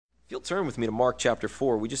If you'll turn with me to Mark chapter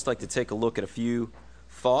 4, we'd just like to take a look at a few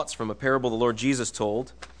thoughts from a parable the Lord Jesus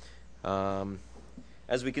told.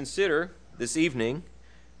 As we consider this evening,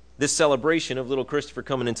 this celebration of little Christopher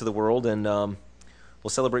coming into the world, and we'll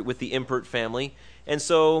celebrate with the Impert family. And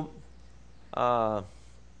so, as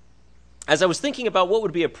I was thinking about what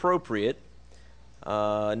would be appropriate,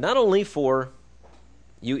 not only for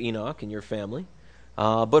you, Enoch, and your family,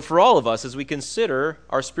 but for all of us as we consider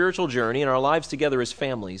our spiritual journey and our lives together as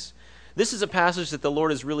families. This is a passage that the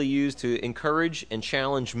Lord has really used to encourage and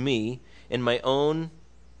challenge me in my own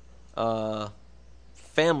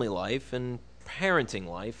family life and parenting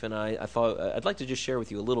life, and I thought I'd like to just share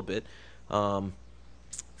with you a little bit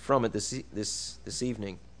from it this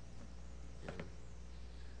evening.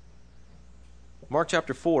 Mark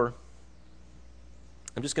chapter 4,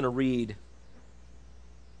 I'm just going to read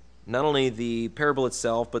not only the parable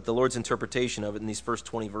itself, but the Lord's interpretation of it in these first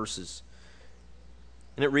 20 verses.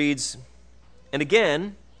 And it reads, "And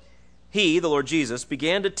again, he, the Lord Jesus,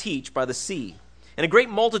 began to teach by the sea. And a great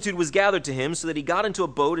multitude was gathered to him, so that he got into a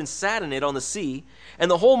boat and sat in it on the sea.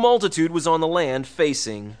 And the whole multitude was on the land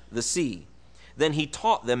facing the sea. Then he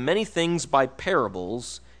taught them many things by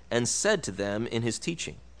parables, and said to them in his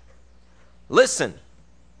teaching, 'Listen,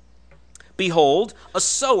 behold, a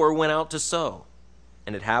sower went out to sow.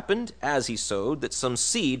 And it happened, as he sowed, that some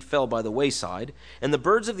seed fell by the wayside, and the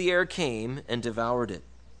birds of the air came and devoured it.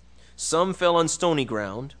 Some fell on stony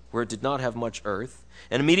ground, where it did not have much earth,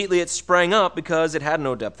 and immediately it sprang up, because it had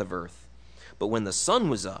no depth of earth. But when the sun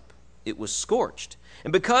was up, it was scorched,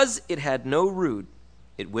 and because it had no root,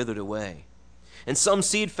 it withered away. And some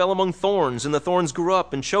seed fell among thorns, and the thorns grew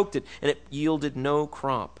up and choked it, and it yielded no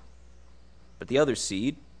crop. But the other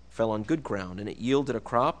seed fell on good ground, and it yielded a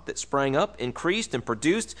crop that sprang up, increased, and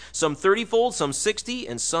produced, some 30-fold, some 60,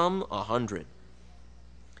 and some 100.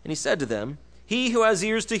 And he said to them, He who has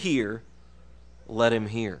ears to hear, let him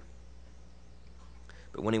hear.'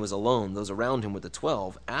 But when he was alone, those around him with the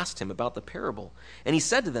 12 asked him about the parable. And he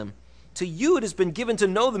said to them, 'To you it has been given to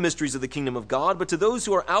know the mysteries of the kingdom of God, but to those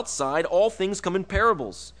who are outside all things come in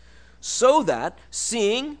parables, so that,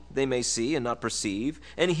 seeing, they may see and not perceive,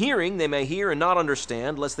 and hearing, they may hear and not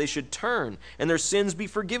understand, lest they should turn, and their sins be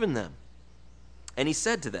forgiven them.' And he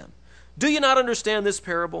said to them, 'Do you not understand this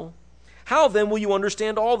parable? How then will you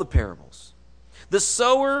understand all the parables? The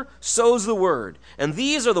sower sows the word, and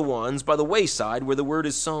these are the ones by the wayside where the word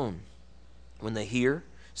is sown. When they hear,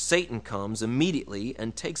 Satan comes immediately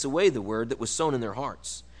and takes away the word that was sown in their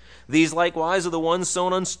hearts. These likewise are the ones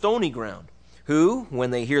sown on stony ground, who,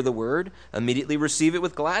 when they hear the word, immediately receive it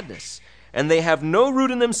with gladness. And they have no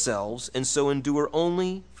root in themselves, and so endure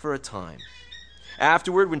only for a time.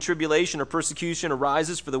 Afterward, when tribulation or persecution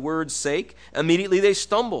arises for the word's sake, immediately they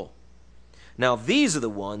stumble. Now these are the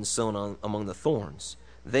ones sown among the thorns.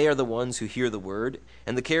 They are the ones who hear the word,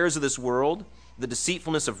 and the cares of this world, the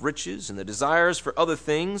deceitfulness of riches, and the desires for other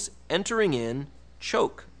things, entering in,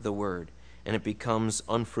 choke the word, and it becomes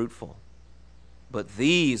unfruitful. But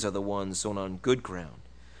these are the ones sown on good ground,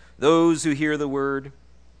 those who hear the word,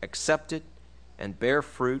 accept it, and bear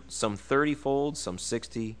fruit, some 30-fold, some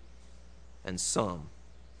 60, and some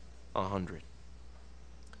 100.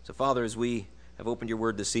 So, Father, as we have opened your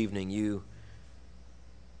word this evening, you've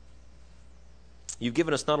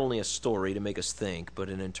given us not only a story to make us think, but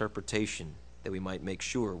an interpretation that we might make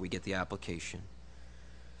sure we get the application.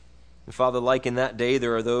 And Father, like in that day,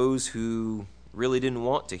 there are those who really didn't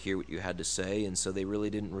want to hear what you had to say, and so they really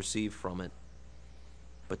didn't receive from it.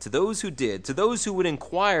 But to those who did, to those who would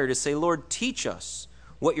inquire to say, Lord, teach us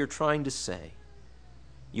what you're trying to say,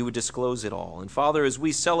 you would disclose it all. And Father, as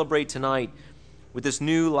we celebrate tonight with this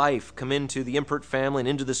new life come into the Impert family and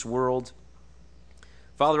into this world,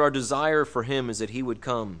 Father, our desire for him is that he would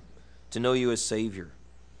come to know you as Savior,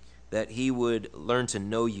 that he would learn to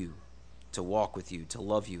know you, to walk with you, to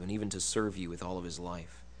love you, and even to serve you with all of his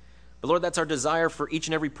life. But Lord, that's our desire for each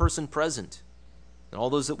and every person present and all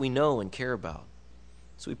those that we know and care about.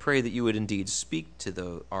 So we pray that you would indeed speak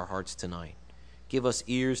to our hearts tonight. Give us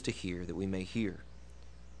ears to hear, that we may hear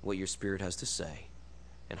what your Spirit has to say,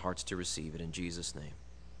 and hearts to receive it. In Jesus' name,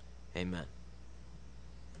 amen.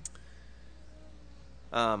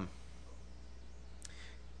 The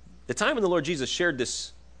time when the Lord Jesus shared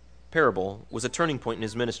this parable was a turning point in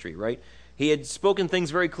his ministry, right? He had spoken things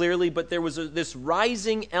very clearly, but there was this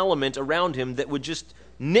rising element around him that would just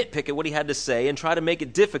nitpick at what he had to say and try to make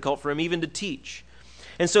it difficult for him even to teach.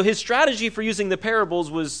 And so his strategy for using the parables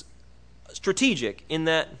was strategic in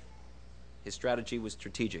that his strategy was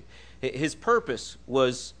strategic. His purpose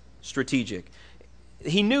was strategic.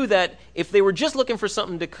 He knew that if they were just looking for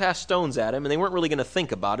something to cast stones at him and they weren't really going to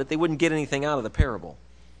think about it, they wouldn't get anything out of the parable.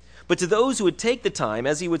 But to those who would take the time,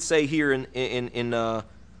 as he would say here in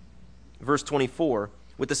verse 24,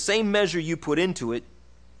 with the same measure you put into it,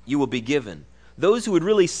 you will be given. Those who would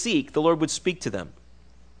really seek, the Lord would speak to them.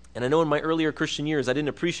 And I know in my earlier Christian years, I didn't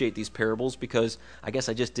appreciate these parables because I guess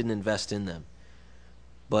I just didn't invest in them.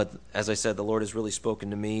 But as I said, the Lord has really spoken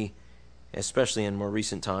to me, especially in more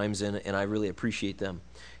recent times, and I really appreciate them.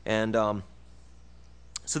 And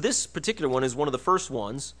so this particular one is one of the first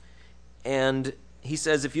ones, and he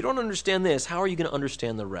says, if you don't understand this, how are you going to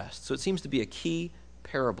understand the rest? So it seems to be a key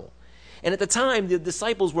parable. And at the time, the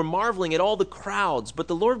disciples were marveling at all the crowds, but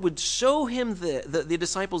the Lord would show him the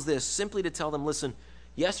disciples this, simply to tell them, listen,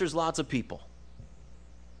 yes, there's lots of people.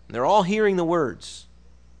 And they're all hearing the words,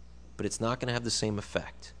 but it's not going to have the same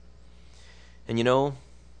effect. And you know,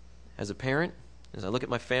 as a parent, as I look at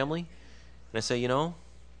my family, and I say, you know,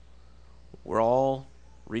 we're all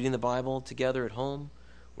reading the Bible together at home.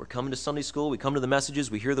 We're coming to Sunday school. We come to the messages.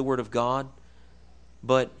 We hear the Word of God.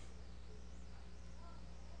 But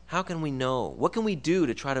how can we know? What can we do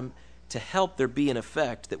to try to help there be an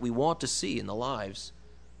effect that we want to see in the lives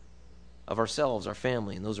of ourselves, our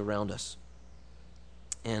family, and those around us?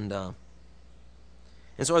 And so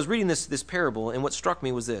I was reading this parable, and what struck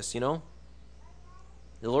me was this, you know,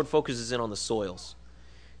 the Lord focuses in on the soils.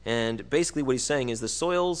 And basically what he's saying is the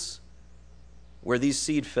soils where these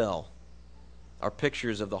seed fell are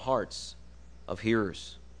pictures of the hearts of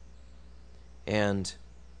hearers. And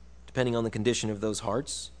depending on the condition of those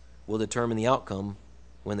hearts will determine the outcome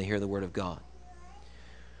when they hear the Word of God.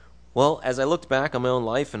 Well, as I looked back on my own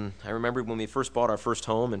life, and I remembered when we first bought our first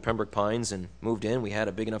home in Pembroke Pines and moved in, we had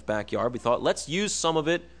a big enough backyard. We thought, let's use some of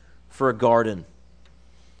it for a garden.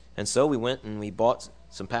 And so we went and we bought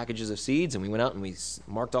some packages of seeds, and we went out and we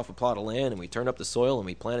marked off a plot of land, and we turned up the soil, and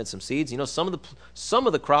we planted some seeds. You know, some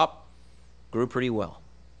of the crop grew pretty well.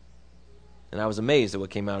 And I was amazed at what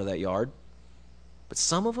came out of that yard. But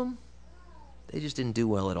some of them, they just didn't do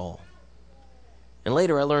well at all. And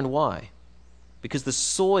later I learned why. Because the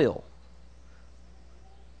soil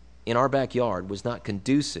in our backyard was not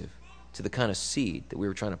conducive to the kind of seed that we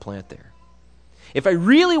were trying to plant there. If I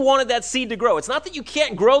really wanted that seed to grow, it's not that you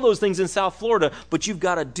can't grow those things in South Florida, but you've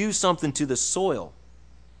got to do something to the soil.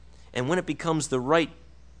 And when it becomes the right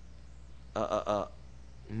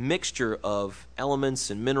mixture of elements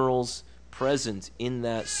and minerals present in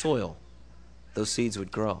that soil, those seeds would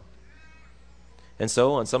grow. And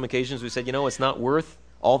so on some occasions we said, you know, it's not worth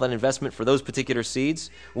all that investment for those particular seeds.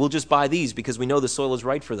 We'll just buy these because we know the soil is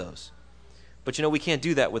right for those. But you know, we can't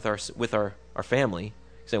do that with our family.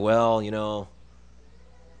 Say, well, you know,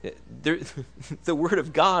 the Word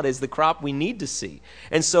of God is the crop we need to see.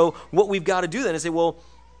 And so what we've got to do then is say, well,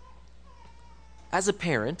 as a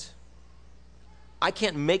parent, I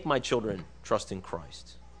can't make my children trust in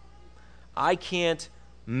Christ. I can't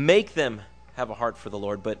make them have a heart for the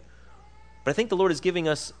Lord, but I think the Lord is giving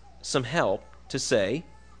us some help to say,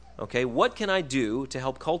 okay, what can I do to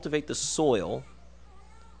help cultivate the soil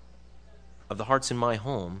of the hearts in my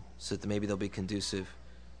home so that maybe they'll be conducive,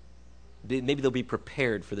 maybe they'll be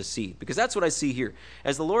prepared for the seed? Because that's what I see here.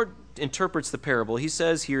 As the Lord interprets the parable, he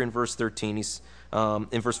says here in verse 13,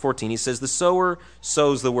 in verse 14, he says, the sower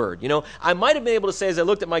sows the word. You know, I might have been able to say as I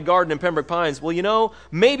looked at my garden in Pembroke Pines, well, you know,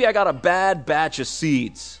 maybe I got a bad batch of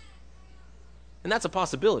seeds. And that's a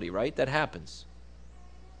possibility, right? That happens.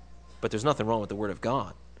 But there's nothing wrong with the Word of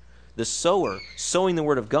God. The sower sowing the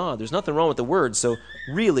Word of God, there's nothing wrong with the Word. So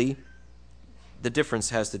really, the difference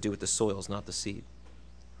has to do with the soils, not the seed.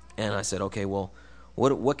 And I said, okay, well,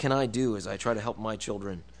 what can I do as I try to help my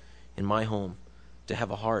children in my home to have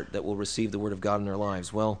a heart that will receive the Word of God in their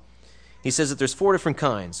lives? Well, he says that there's 4 different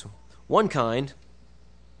kinds. One kind,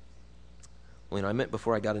 well, you know, I meant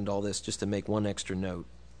before I got into all this just to make one extra note.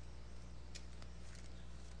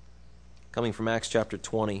 Coming from Acts chapter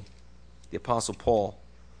 20, the Apostle Paul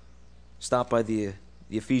stopped by the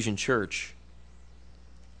Ephesian church.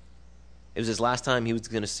 It was his last time he was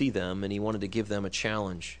going to see them, and he wanted to give them a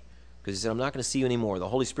challenge. Because he said, I'm not going to see you anymore. The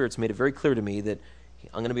Holy Spirit's made it very clear to me that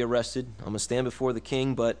I'm going to be arrested. I'm going to stand before the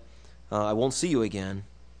king, but I won't see you again.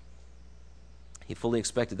 He fully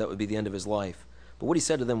expected that would be the end of his life. But what he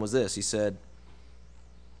said to them was this. He said,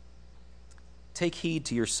 take heed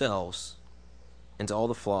to yourselves and to all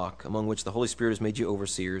the flock among which the Holy Spirit has made you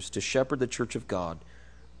overseers, to shepherd the church of God,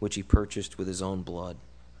 which he purchased with his own blood.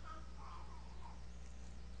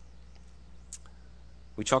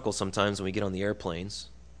 We chuckle sometimes when we get on the airplanes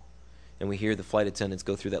and we hear the flight attendants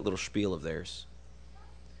go through that little spiel of theirs.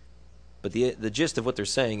 But the gist of what they're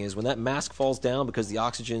saying is when that mask falls down because the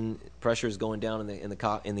oxygen pressure is going down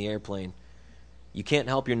in the airplane, you can't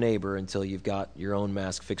help your neighbor until you've got your own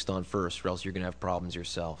mask fixed on first, or else you're going to have problems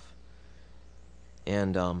yourself.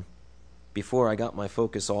 And before I got my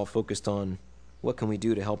focus all focused on what can we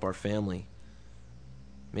do to help our family,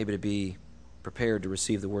 maybe to be prepared to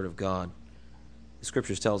receive the Word of God, the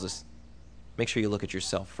Scriptures tells us, make sure you look at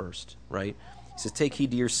yourself first, right? He says, take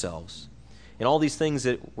heed to yourselves. And all these things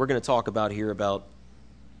that we're going to talk about here about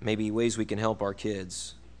maybe ways we can help our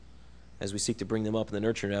kids as we seek to bring them up in the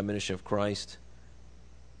nurture and admonition of Christ,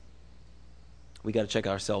 we got to check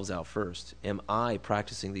ourselves out first. Am I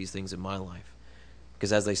practicing these things in my life?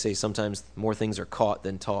 Because as they say, sometimes more things are caught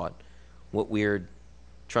than taught. What we're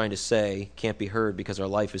trying to say can't be heard because our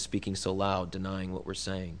life is speaking so loud, denying what we're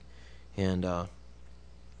saying. And so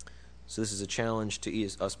this is a challenge to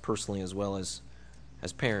us personally as well as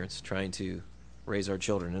parents trying to raise our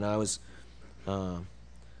children. And I was,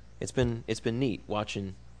 it's been neat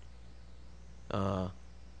watching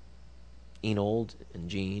Enold and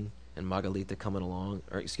Jean and Margarita coming along,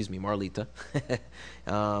 or excuse me, Marlita,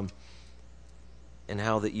 and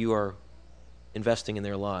how that you are investing in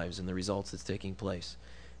their lives and the results that's taking place.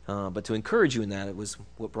 But to encourage you in that, it was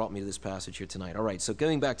what brought me to this passage here tonight. All right, so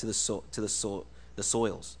going back to the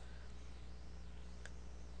soils.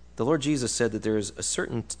 The Lord Jesus said that there is a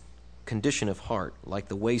certain condition of heart, like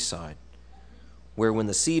the wayside, where when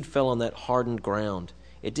the seed fell on that hardened ground,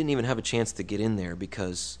 it didn't even have a chance to get in there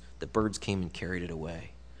because the birds came and carried it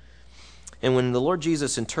away. And when the Lord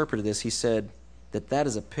Jesus interpreted this, he said that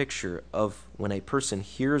is a picture of when a person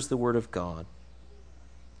hears the Word of God.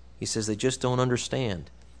 He says they just don't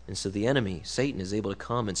understand. And so the enemy, Satan, is able to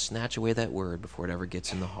come and snatch away that Word before it ever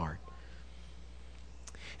gets in the heart.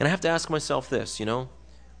 And I have to ask myself this,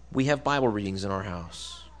 we have Bible readings in our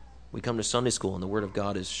house. We come to Sunday school and the Word of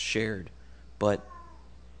God is shared. But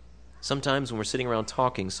sometimes when we're sitting around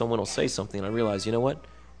talking, someone will say something and I realize, you know what?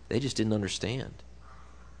 They just didn't understand.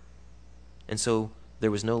 And so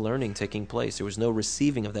there was no learning taking place. There was no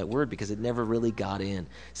receiving of that Word because it never really got in,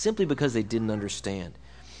 simply because they didn't understand.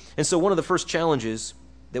 And so one of the first challenges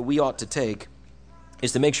that we ought to take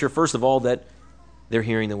is to make sure, first of all, that they're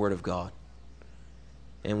hearing the Word of God.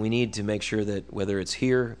 And we need to make sure that whether it's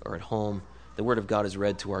here or at home, the Word of God is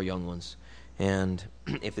read to our young ones. And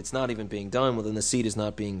if it's not even being done, well, then the seed is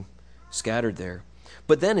not being scattered there.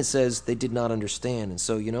 But then it says they did not understand. And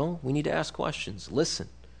so, we need to ask questions. Listen.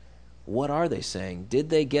 What are they saying? Did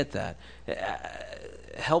they get that?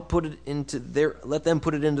 Help put it into let them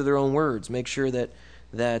put it into their own words. Make sure that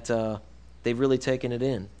they've really taken it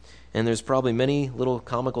in. And there's probably many little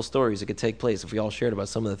comical stories that could take place if we all shared about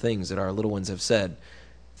some of the things that our little ones have said,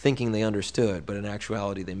 thinking they understood, but in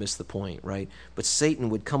actuality they missed the point, right? But Satan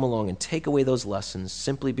would come along and take away those lessons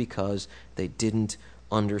simply because they didn't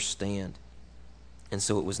understand. And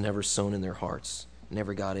so it was never sown in their hearts,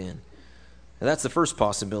 never got in. Now, that's the first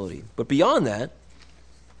possibility. But beyond that,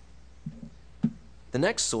 the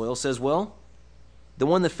next soil says, well, the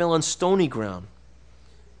one that fell on stony ground.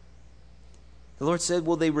 The Lord said,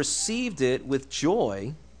 well, they received it with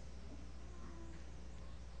joy.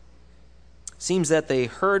 Seems that they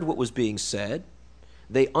heard what was being said.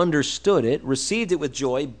 They understood it, received it with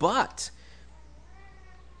joy, but,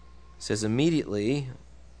 it says immediately,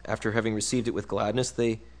 after having received it with gladness,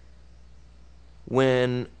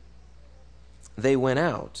 when they went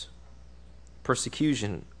out,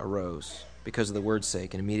 persecution arose because of the word's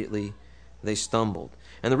sake, and immediately they stumbled.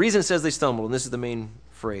 And the reason it says they stumbled, and this is the main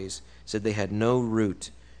phrase, said they had no root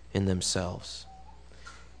in themselves.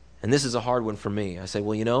 And this is a hard one for me. I say,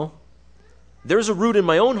 well, there's a root in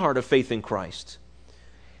my own heart of faith in Christ,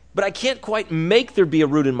 but I can't quite make there be a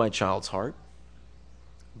root in my child's heart.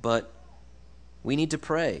 But we need to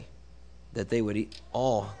pray that they would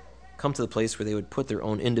all come to the place where they would put their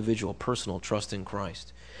own individual personal trust in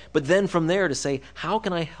Christ. But then from there to say, how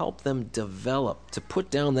can I help them develop, to put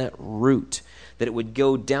down that root, that it would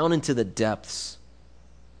go down into the depths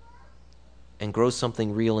and grow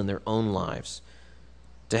something real in their own lives,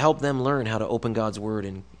 to help them learn how to open God's Word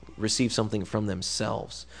and receive something from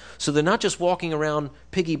themselves. So they're not just walking around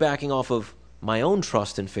piggybacking off of my own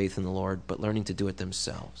trust and faith in the Lord, but learning to do it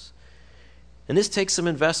themselves. And this takes some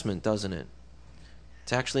investment, doesn't it?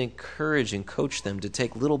 To actually encourage and coach them to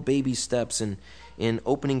take little baby steps in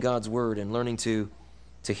opening God's Word and learning to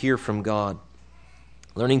hear from God.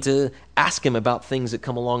 Learning to ask Him about things that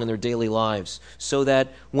come along in their daily lives so that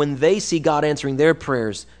when they see God answering their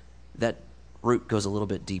prayers, that root goes a little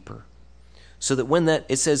bit deeper. So that when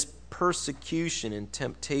it says persecution and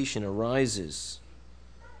temptation arises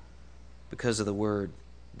because of the Word,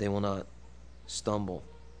 they will not stumble.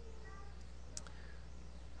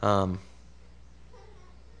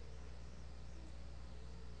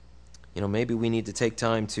 Maybe we need to take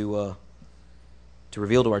time to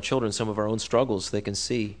reveal to our children some of our own struggles so they can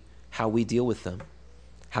see how we deal with them.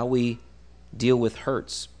 how we deal with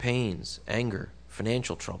hurts, pains, anger,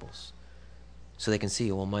 financial troubles. So they can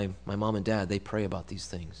see, well, my mom and dad, they pray about these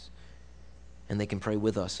things. And they can pray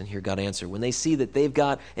with us and hear God answer. When they see that they've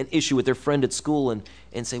got an issue with their friend at school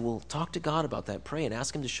and say, well, talk to God about that. Pray and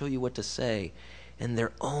ask him to show you what to say. And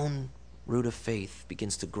their own root of faith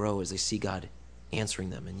begins to grow as they see God answering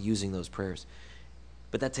them and using those prayers.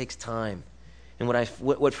 But that takes time. And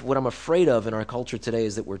what I'm afraid of in our culture today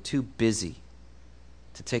is that we're too busy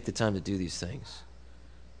to take the time to do these things,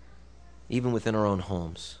 even within our own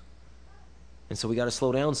homes. And so we got to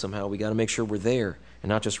slow down somehow. We got to make sure we're there and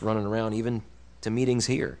not just running around, even to meetings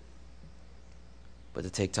here, but to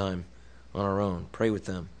take time on our own, pray with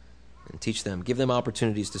them and teach them, give them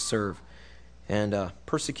opportunities to serve. And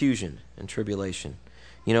persecution and tribulation.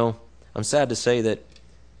 You know, I'm sad to say that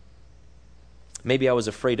maybe I was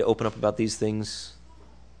afraid to open up about these things,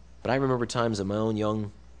 but I remember times in my own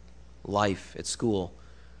young life at school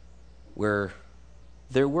where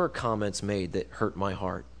there were comments made that hurt my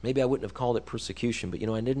heart. Maybe I wouldn't have called it persecution, but,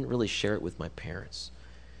 I didn't really share it with my parents.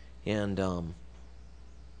 And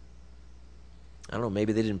I don't know,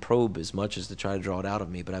 maybe they didn't probe as much as to try to draw it out of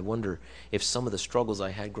me, but I wonder if some of the struggles I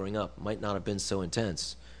had growing up might not have been so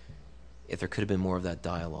intense if there could have been more of that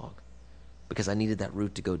dialogue, because I needed that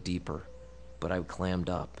root to go deeper, but I clammed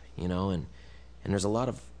up, and there's a lot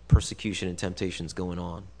of persecution and temptations going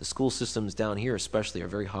on. The school systems down here especially are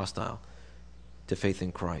very hostile to faith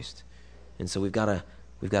in Christ. And so we've got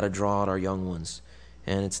to draw out our young ones.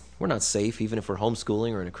 And we're not safe even if we're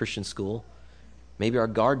homeschooling or in a Christian school. Maybe our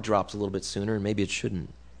guard drops a little bit sooner, and maybe it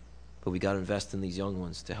shouldn't. But we got to invest in these young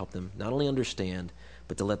ones to help them not only understand,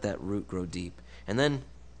 but to let that root grow deep. And then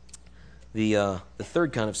the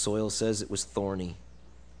third kind of soil says it was thorny.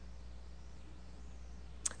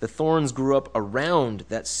 The thorns grew up around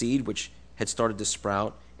that seed which had started to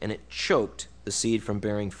sprout, and it choked the seed from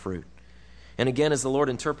bearing fruit. And again, as the Lord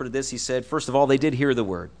interpreted this, he said, first of all, they did hear the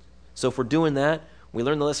word. So if we're doing that, we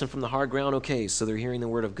learn the lesson from the hard ground. Okay, so they're hearing the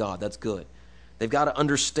word of God. That's good. They've got to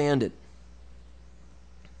understand it.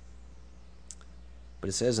 But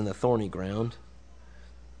it says in the thorny ground,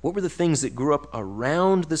 what were the things that grew up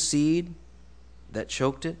around the seed that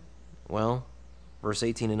choked it? Well, verse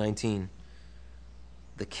 18 and 19,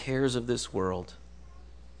 the cares of this world,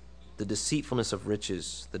 the deceitfulness of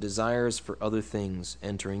riches, the desires for other things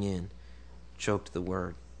entering in, choked the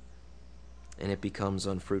word, and it becomes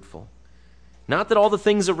unfruitful. Not that all the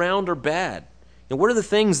things around are bad. What are the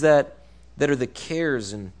things that are the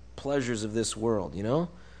cares and pleasures of this world,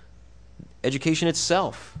 Education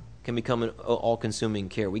itself can become an all-consuming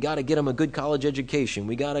care. We got to get them a good college education.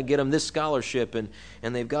 We got to get them this scholarship, and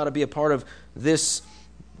they've got to be a part of this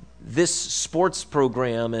sports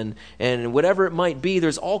program, and whatever it might be.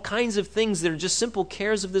 There's all kinds of things that are just simple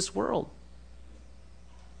cares of this world.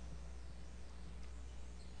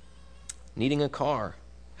 Needing a car,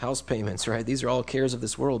 house payments, right? These are all cares of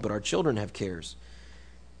this world, but our children have cares.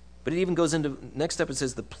 But it even goes into, next step it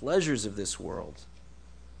says, the pleasures of this world,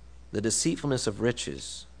 the deceitfulness of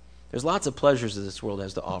riches. There's lots of pleasures that this world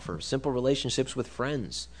has to offer. Simple relationships with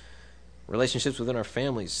friends, relationships within our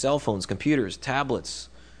families, cell phones, computers, tablets,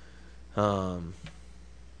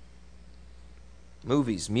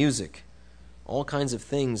 movies, music, all kinds of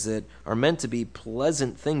things that are meant to be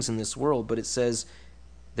pleasant things in this world, but it says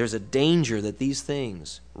there's a danger that these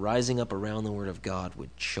things rising up around the Word of God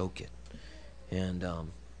would choke it. And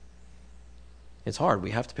it's hard.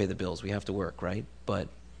 We have to pay the bills. We have to work, right? But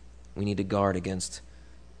we need to guard against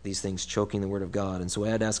these things choking the Word of God. And so I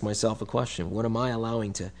had to ask myself a question. What am I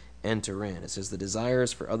allowing to enter in? It says the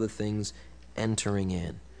desires for other things entering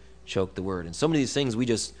in choke the Word. And some of these things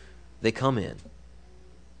they come in,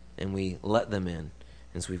 and we let them in.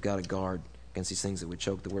 And so we've got to guard against these things that would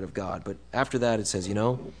choke the Word of God. But after that it says,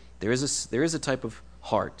 there is a type of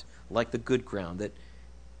heart, like the good ground, that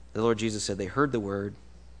the Lord Jesus said they heard the Word,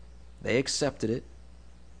 they accepted it,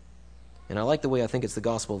 and I like the way I think it's the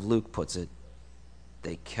Gospel of Luke puts it,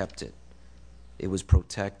 they kept it. It was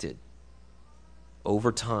protected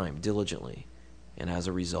over time, diligently, and as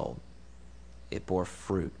a result, it bore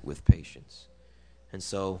fruit with patience. And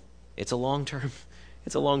so it's a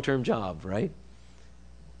long-term job, right?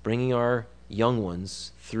 Bringing our young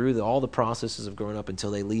ones through all the processes of growing up until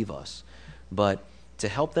they leave us. But to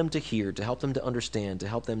help them to hear, to help them to understand, to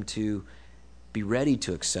help them to be ready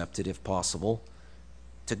to accept it if possible,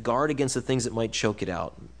 to guard against the things that might choke it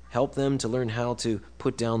out. Help them to learn how to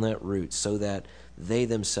put down that root so that they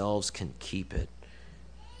themselves can keep it.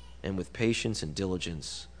 And with patience and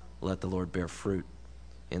diligence, let the Lord bear fruit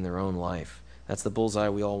in their own life. That's the bullseye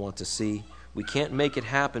we all want to see. We can't make it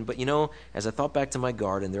happen. But, as I thought back to my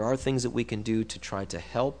garden, there are things that we can do to try to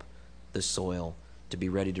help the soil to be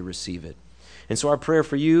ready to receive it. And so our prayer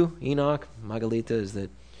for you, Enoch, Magalita, is that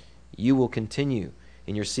you will continue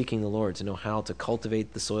in your seeking the Lord to know how to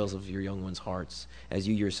cultivate the soils of your young ones' hearts as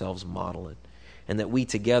you yourselves model it. And that we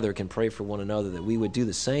together can pray for one another, that we would do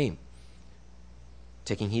the same,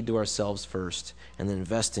 taking heed to ourselves first, and then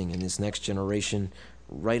investing in this next generation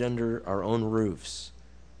right under our own roofs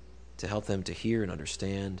to help them to hear and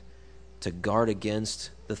understand, to guard against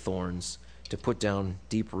the thorns, to put down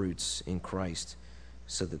deep roots in Christ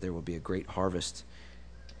so that there will be a great harvest.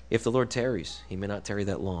 If the Lord tarries, he may not tarry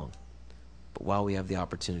that long, but while we have the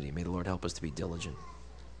opportunity, may the Lord help us to be diligent.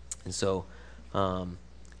 And so I'm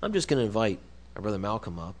just going to invite our brother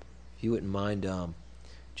Malcolm up. If you wouldn't mind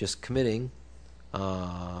just committing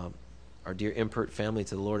our dear Impert family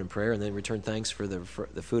to the Lord in prayer, and then return thanks for the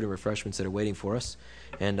food and refreshments that are waiting for us.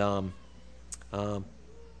 And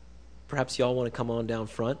perhaps y'all want to come on down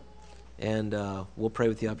front, and we'll pray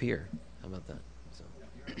with you up here. How about that? So,